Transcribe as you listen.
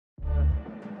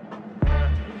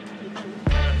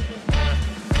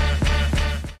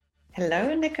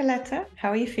Hello, Nicoletta. How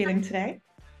are you feeling today?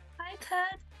 Hi,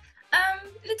 Ted.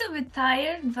 Little bit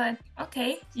tired, but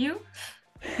okay. You?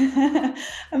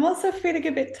 I'm also feeling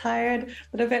a bit tired,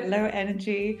 a little bit low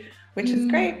energy, which is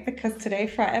great Mm, because today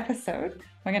for our episode,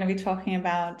 we're going to be talking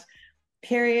about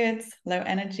periods, low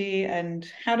energy, and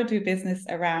how to do business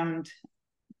around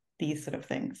these sort of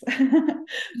things,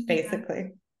 yeah,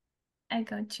 basically. I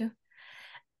got you.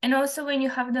 And also, when you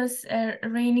have those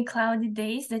rainy, cloudy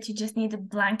days that you just need a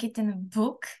blanket and a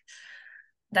book,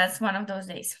 that's one of those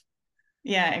days.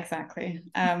 Yeah, exactly.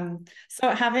 So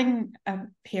having a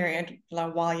period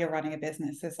while you're running a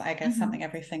business is, I guess, Hmm. something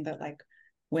everything that like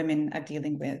women are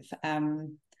dealing with.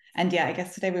 And yeah, I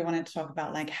guess today we wanted to talk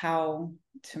about like how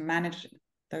to manage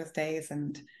those days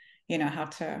and how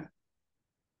to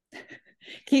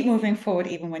keep moving forward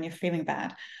even when you're feeling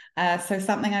bad. So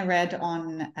something I read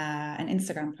on an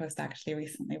Instagram post actually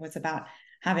recently was about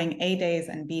having A days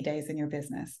and B days in your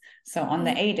business. So on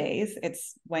the Oh, A days,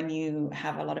 it's when you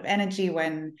have a lot of energy,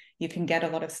 when you can get a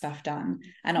lot of stuff done.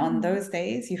 And on mhm. those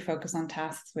days, you focus on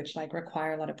tasks which like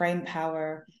require a lot of brain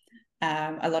power,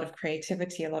 a lot of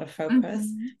creativity, a lot of focus.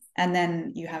 Mhm. And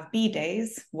then you have B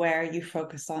days where you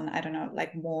focus on, I don't know,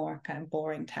 like more kind of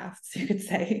boring tasks, you could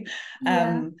say.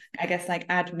 Yeah, I guess like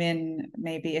admin,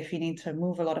 maybe if you need to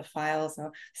move a lot of files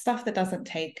or stuff that doesn't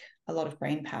take a lot of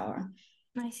brain power.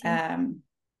 I see. Um,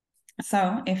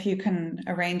 so if you can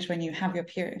arrange when you have your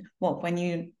period, well, when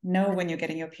you know when you're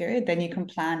getting your period, then you can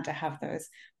plan to have those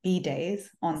B days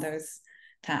on those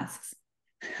tasks.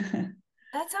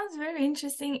 That sounds very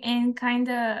interesting and kind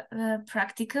of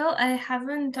practical. I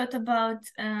haven't thought about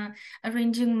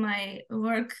arranging my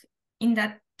work in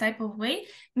that type of way.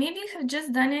 Maybe I have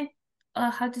just done it,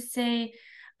 how to say,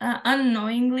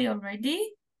 unknowingly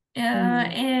already. Mm,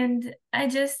 And I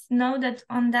just know that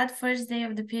on that first day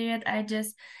of the period, I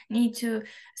just need to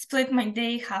split my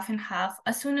day half and half.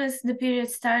 As soon as the period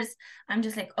starts, I'm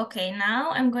just like, okay,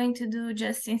 now I'm going to do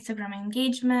just Instagram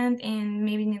engagement and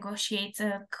maybe negotiate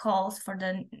calls for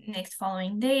the next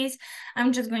following days.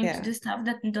 I'm just going to yeah. do stuff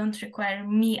that don't require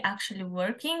me actually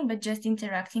working, but just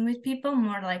interacting with people,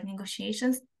 more like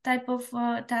negotiations type of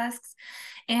tasks.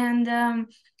 And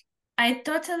I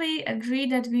totally agree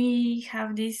that we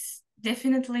have this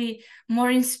definitely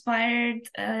more inspired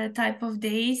type of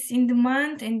days in the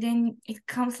month, and then it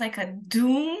comes like a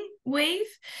doom wave.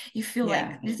 You feel like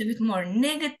Yeah. a little bit more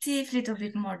negative, little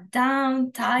bit more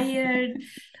down, tired,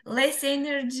 less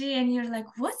energy, and you're like,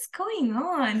 what's going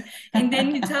on? And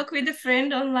then you talk with a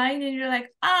friend online, and you're like,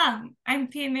 I'm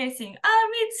PMSing.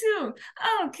 Me too.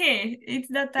 Okay, it's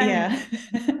that time. Yeah.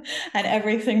 And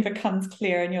everything becomes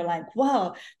clear, and you're like,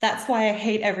 well, that's why I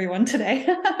hate everyone today.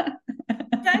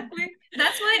 Exactly.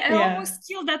 That's why I Yeah. almost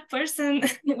killed that person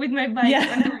with my bike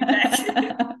on the way back.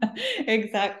 Yeah.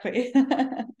 Exactly.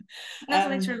 Not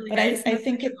literally, But guys, I not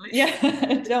think it, literally.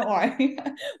 yeah, don't worry.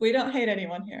 We don't hate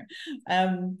anyone here.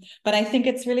 But I think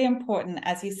it's really important,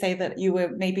 as you say, that you were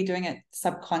maybe doing it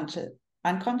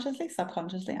unconsciously,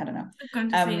 subconsciously, I don't know.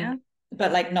 Consciously, yeah. Um,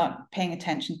 but like not paying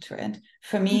attention to it.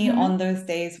 For me, Mm-hmm. on those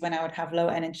days when I would have low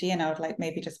energy and I would like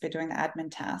maybe just be doing the admin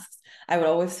tasks, I would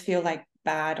always feel like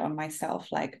bad on myself,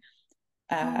 like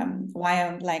Oh, why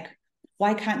I'm like,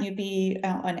 why can't you be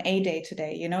on A day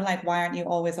today? Like why aren't you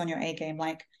always on your A game?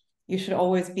 Like you should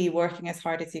always be working as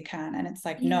hard as you can. And it's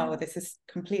like, yeah, no, this is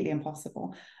completely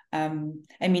impossible. I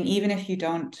mean, even if you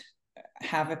don't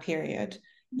have a period,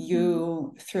 hmm,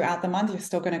 you throughout the month, you're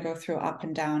still going to go through up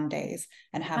and down days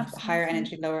and have higher absolutely.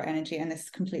 energy, lower energy, and this is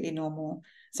completely normal.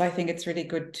 So I think it's really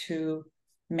good to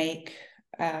make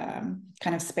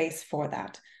kind of space for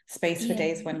that, space for Yeah,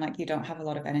 days when like you don't have a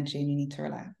lot of energy and you need to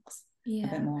relax a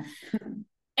bit yeah. more.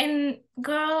 And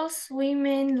girls,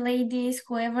 women, ladies,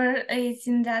 whoever is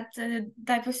in that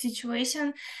type of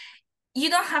situation, you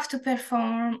don't have to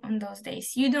perform on those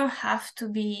days. You don't have to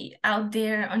be out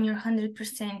there on your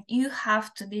 100%. You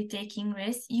have to be taking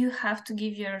risks. You have to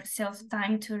give yourself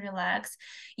time to relax.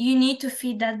 You need to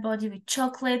feed that body with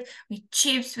chocolate, with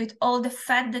chips, with all the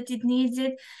fat that it needs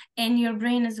it. And your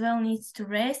brain as well needs to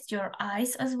rest, your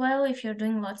eyes as well, if you're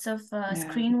doing lots of Yeah.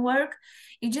 screen work.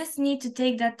 You just need to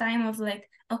take that time of like,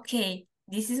 okay,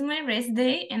 this is my rest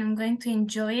day and I'm going to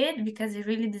enjoy it because I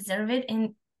really deserve it.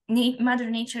 And Mother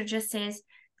Nature just says,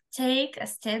 take a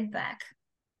step back.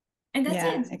 And that's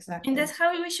Yeah, it. And that's exactly.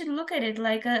 how we should look at it,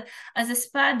 like as a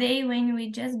spa day when we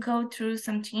just go through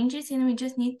some changes and we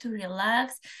just need to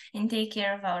relax and take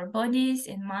care of our bodies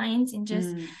and minds and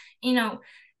just, Mm. you know,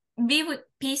 be with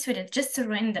peace with it, just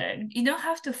surrender. You don't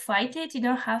have to fight it. You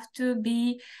don't have to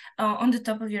be on the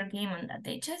top of your game on that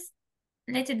day. Just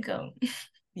let it go.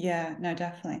 Yeah, no,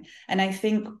 definitely. And I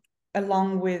think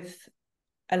along with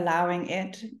allowing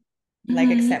it,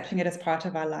 like accepting it as part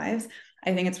of our lives,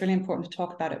 I think it's really important to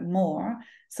talk about it more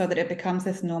so that it becomes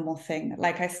this normal thing.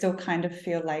 Like I still kind of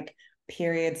feel like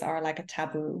periods are like a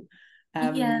taboo.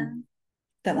 Yeah.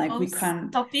 That like we Close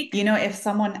can't, topic. you know, if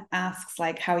someone asks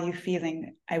like, how are you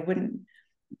feeling? I wouldn't,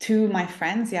 to my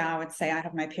friends, yeah, I would say I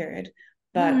have my period.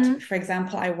 But for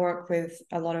example, I work with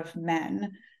a lot of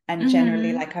men, and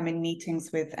generally like I'm in meetings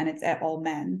with, and it's all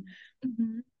men.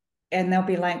 And they'll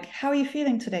be like, how are you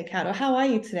feeling today, Kat? Or how are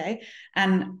you today?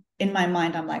 And in my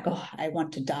mind, I'm like, oh, I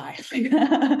want to die.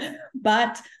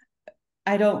 But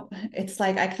I don't, it's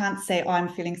like, I can't say, oh, I'm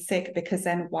feeling sick, because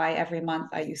then why every month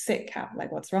are you sick, Kat?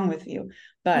 Like, what's wrong with you?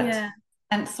 But, Yeah.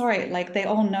 and sorry, like they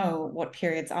all know what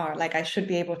periods are. Like I should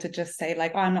be able to just say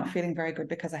like, oh, I'm not feeling very good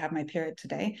because I have my period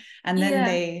today. And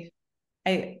then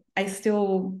Yeah. I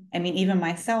still, I mean, even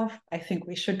myself, I think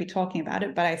we should be talking about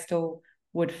it, but I still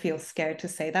would feel scared to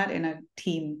say that in a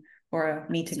team or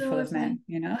a meeting full of Absolutely. men,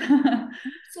 you know?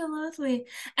 Absolutely.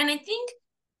 And I think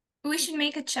we should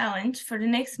make a challenge for the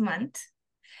next month.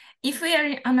 If we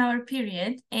are on our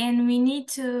period and we need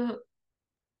to,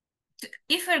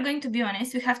 if we're going to be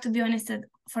honest, we have to be honest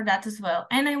for that as well.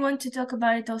 And I want to talk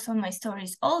about it also on my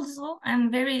stories. Also,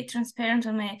 I'm very transparent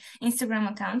on my Instagram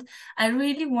account. I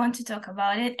really want to talk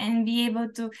about it and be able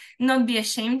to not be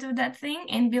ashamed of that thing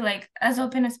and be like as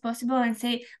open as possible and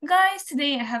say, guys,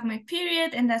 today I have my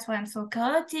period and that's why I'm so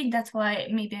chaotic. That's why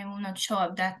maybe I will not show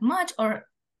up that much, or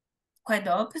quite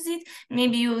the opposite.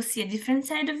 Maybe you will see a different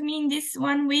side of me in this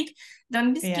 1 week.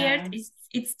 Don't be scared. Yeah.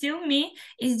 It's still me.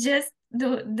 It's just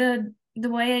the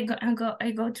way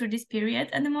I go through this period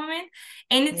at the moment,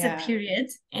 and it's a Yeah. period,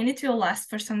 and it will last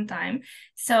for some time.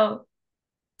 So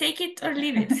take it or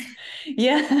leave it.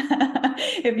 Yeah.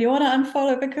 If you want to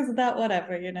unfollow because of that,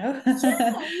 whatever, you know? Yeah,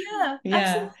 yeah,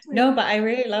 Yeah. No, absolutely. but I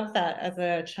really love that as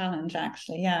a challenge,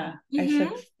 actually. Yeah. I should,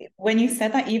 Mm-hmm. when you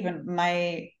said that, even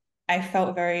I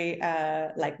felt very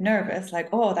like nervous, like,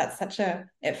 oh, that's such a,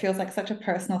 it feels like such a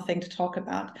personal thing to talk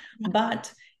about.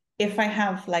 But if I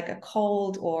have like a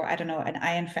cold or I don't know, an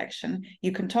eye infection,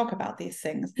 you can talk about these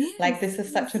things. Like Yes, this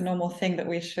is such a yes. normal thing that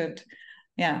we should,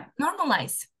 yeah,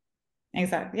 Normalize.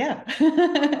 exactly. Yeah.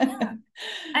 Yeah.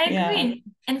 I Yeah. agree.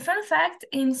 And fun fact,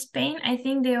 in Spain, I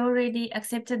think they already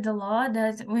accepted the law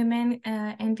that women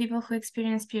and people who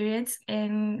experience periods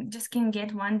and just can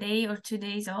get 1 day or 2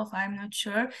 days off. I'm not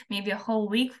sure, maybe a whole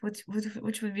week,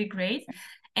 which would be great.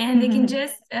 And they can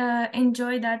just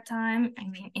enjoy that time. I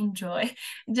mean, enjoy,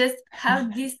 just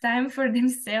have this time for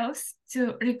themselves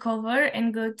to recover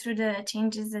and go through the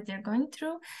changes that they're going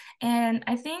through. And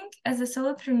I think as a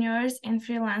solopreneurs and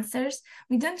freelancers,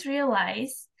 we don't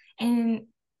realize and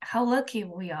how lucky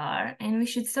we are, and we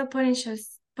should stop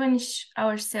punish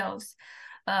ourselves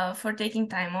for taking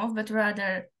time off, but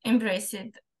rather embrace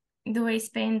it the way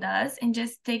Spain does, and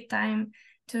just take time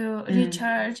to Mm.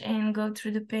 recharge and go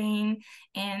through the pain,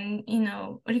 and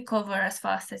recover as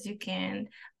fast as you can,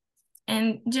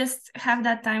 and just have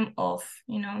that time off.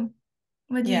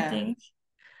 What do you Yeah. think?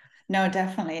 No,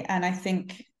 definitely. And I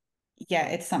think, yeah,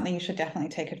 it's something you should definitely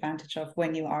take advantage of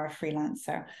when you are a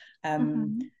freelancer. Um,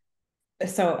 Mm-hmm.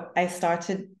 so I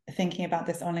started thinking about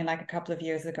this only like a couple of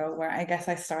years ago, where I guess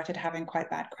I started having quite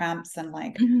bad cramps and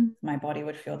like Mm-hmm. my body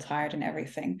would feel tired and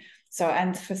everything. So,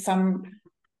 and for some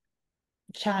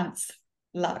chance,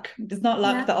 luck, it's not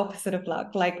luck, Yeah. the opposite of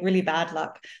luck, like really bad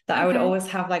luck, that I would Okay. always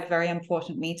have like very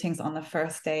important meetings on the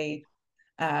first day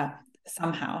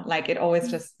somehow, like it always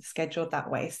just scheduled that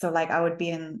way. So like I would be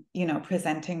in,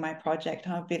 presenting my project,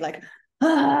 and I would be like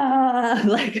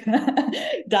like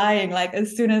dying, like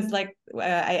as soon as like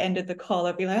I ended the call,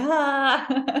 I'd be like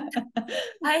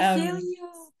I feel um you.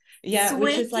 yeah,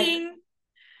 which is like, Sweating.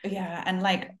 yeah, and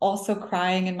like also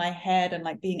crying in my head and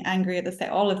like being angry at the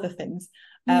same, all of the things,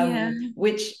 Yeah.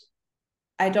 which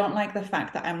I don't like the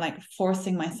fact that I'm like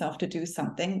forcing myself to do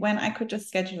something when I could just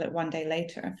schedule it one day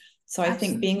later. So I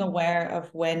think being Absolutely. aware of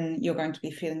when you're going to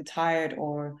be feeling tired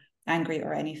or angry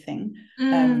or anything,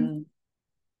 Mm, um,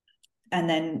 and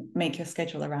then make your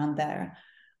schedule around there.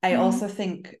 I mm, also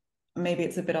think maybe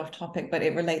it's a bit off topic, but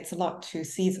it relates a lot to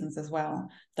seasons as well.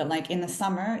 That like in the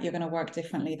summer, you're going to work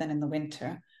differently than in the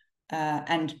winter.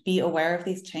 And be aware of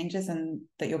these changes and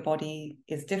that your body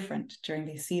is different during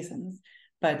these seasons.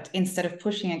 But instead of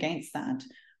pushing against that,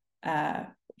 uh,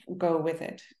 go with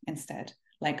it instead.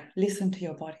 Like listen to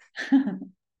your body.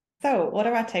 So, what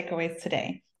are our takeaways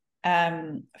today?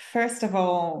 First of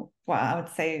all, well, I would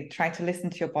say try to listen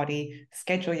to your body,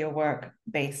 schedule your work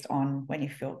based on when you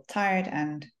feel tired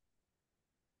and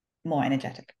more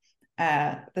energetic.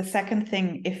 The second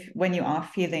thing, if when you are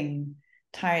feeling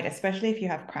tired, especially if you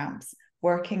have cramps,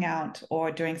 working out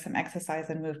or doing some exercise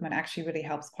and movement actually really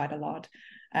helps quite a lot.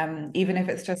 Even if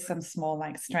it's just some small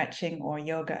like stretching or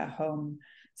yoga at home.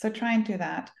 So try and do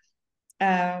that.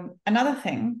 Another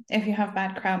thing, if you have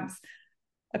bad cramps,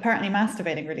 apparently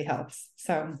masturbating really helps.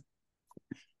 So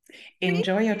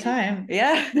enjoy your time.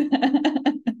 Yeah.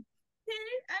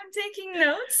 I'm taking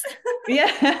notes.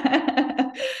 Yeah.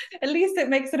 At least it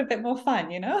makes it a bit more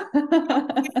fun, you know?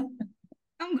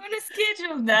 I'm gonna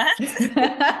schedule that.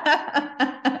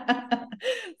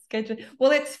 Schedule.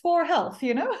 Well, it's for health,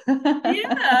 you know?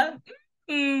 Yeah.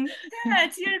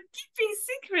 That you're keeping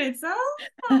secrets, huh?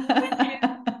 Oh,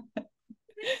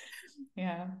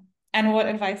 Yeah. And what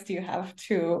advice do you have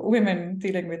to women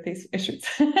dealing with these issues?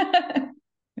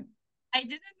 I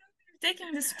didn't know you were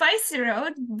taking the spicy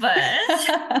road, but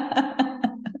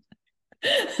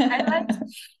I like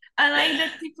I like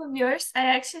that tip of yours. I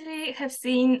actually have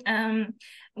seen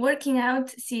working out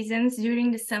seasons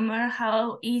during the summer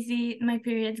how easy my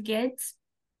period gets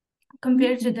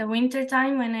compared to the winter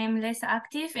time when I'm less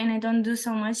active and I don't do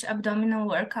so much abdominal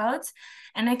workouts.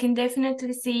 And I can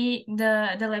definitely see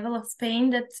the level of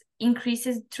pain that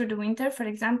increases through the winter. For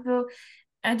example,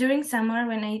 during summer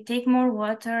when I take more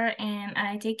water and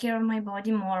I take care of my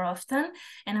body more often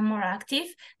and I'm more active,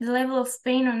 the level of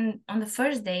pain on the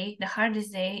first day, the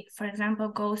hardest day, for example,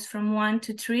 goes from 1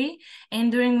 to 3,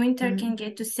 and during winter can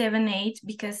get to 7, 8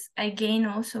 because I gain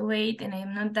also weight and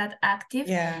I'm not that active.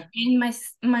 Yeah. And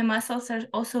my muscles are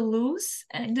also loose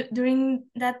during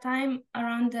that time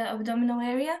around the abdominal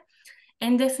area,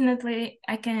 and definitely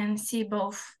I can see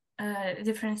both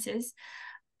differences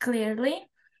clearly.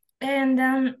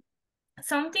 And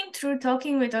something through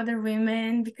talking with other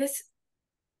women, because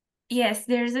yes,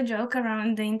 there's a joke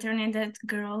around the internet that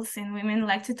girls and women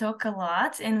like to talk a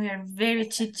lot and we are very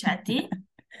chit-chatty.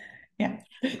 Yeah.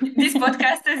 This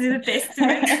podcast is a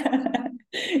testament.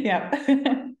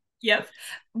 Yeah. Yep.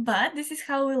 But this is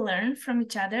how we learn from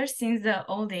each other since the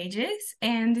old ages.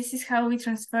 And this is how we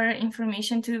transfer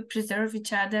information to preserve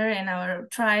each other and our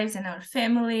tribes and our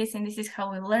families. And this is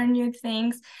how we learn new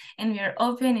things. And we are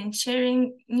open and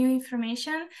sharing new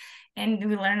information. And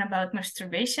we learn about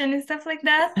masturbation and stuff like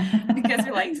that because we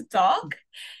like to talk.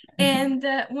 And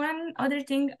one other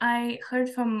thing I heard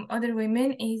from other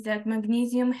women is that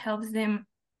magnesium helps them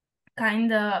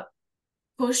kind of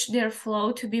push their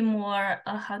flow to be more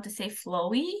how to say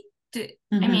flowy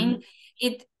I mean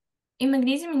it in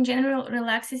magnesium in general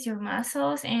relaxes your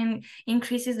muscles and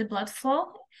increases the blood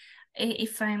flow,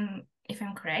 if I'm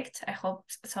correct. I hope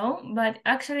so. But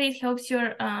actually it helps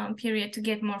your period to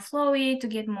get more flowy, to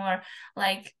get more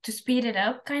like to speed it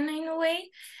up kind of in a way.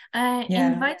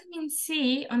 And vitamin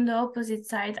C on the opposite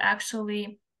side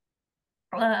actually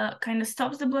kind of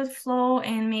stops the blood flow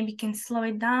and maybe can slow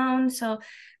it down. So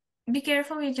be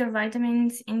careful with your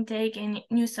vitamins intake and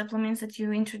new supplements that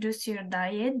you introduce to your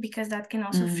diet, because that can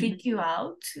also freak you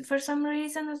out for some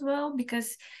reason as well,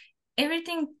 because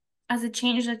everything as a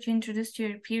change that you introduce to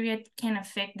your period can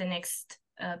affect the next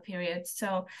period.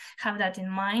 So have that in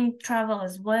mind. Travel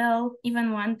as well.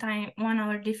 Even 1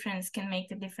 hour difference can make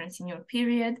the difference in your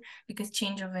period because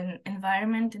change of an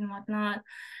environment and whatnot.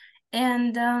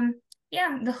 And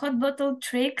yeah, the hot bottle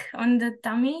trick on the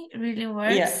tummy really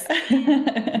works.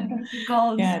 Yeah.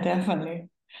 Gold. Yeah, definitely.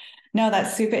 No,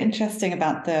 that's super interesting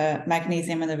about the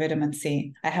magnesium and the vitamin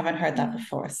C. I haven't heard that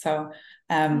before. So,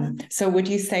 so would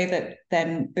you say that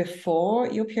then before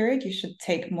your period, you should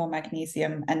take more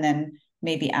magnesium and then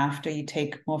maybe after you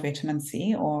take more vitamin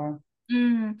C, or?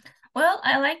 Well,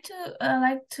 I like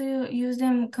to use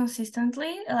them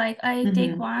consistently. Like I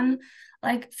take one,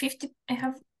 like 50, I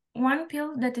have one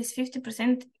pill that is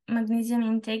 50% magnesium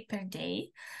intake per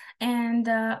day. And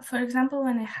for example,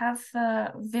 when I have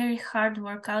a very hard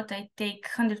workout, I take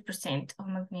 100% of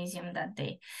magnesium that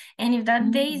day. And if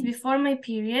that day is before my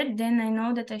period, then I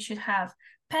know that I should have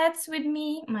pads with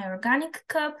me, my organic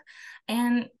cup,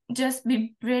 and just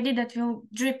be ready that will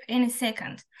drip any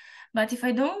second. But if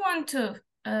I don't want to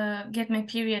get my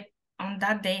period on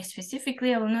that day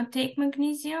specifically, I will not take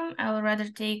magnesium. I will rather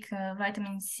take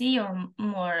vitamin C or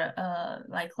more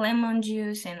like lemon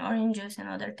juice and orange juice and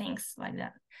other things like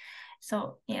that.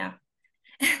 So yeah.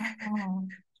 Oh,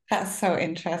 that's so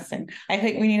interesting. I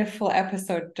think we need a full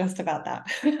episode just about that.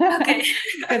 Okay.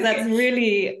 Because that's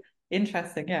really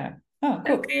interesting. Yeah. Oh,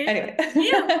 cool. Okay. Anyway.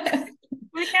 Yeah.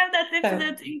 We have that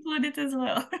episode So, included as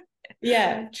well.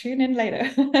 yeah, tune in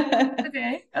later.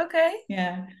 Okay. Okay.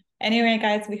 Yeah. Anyway,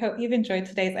 guys, we hope you've enjoyed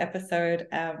today's episode.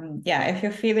 Yeah, if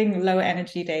you're feeling low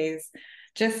energy days,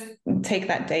 just take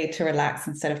that day to relax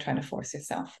instead of trying to force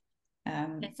yourself.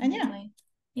 And yeah, Definitely.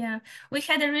 Yeah, we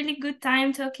had a really good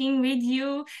time talking with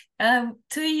you,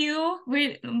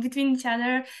 between each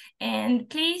other. And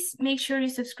please make sure you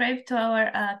subscribe to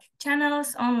our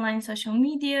channels, online social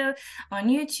media, on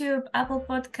YouTube, Apple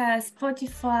Podcasts,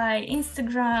 Spotify,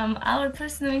 Instagram, our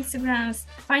personal Instagrams.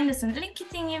 Find us on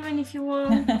LinkedIn even if you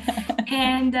want.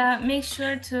 And make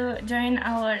sure to join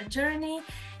our journey.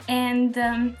 And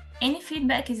any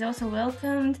feedback is also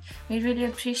welcomed. We really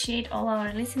appreciate all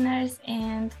our listeners,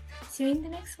 and see you in the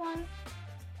next one.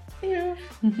 See you.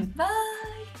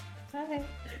 Bye. Bye.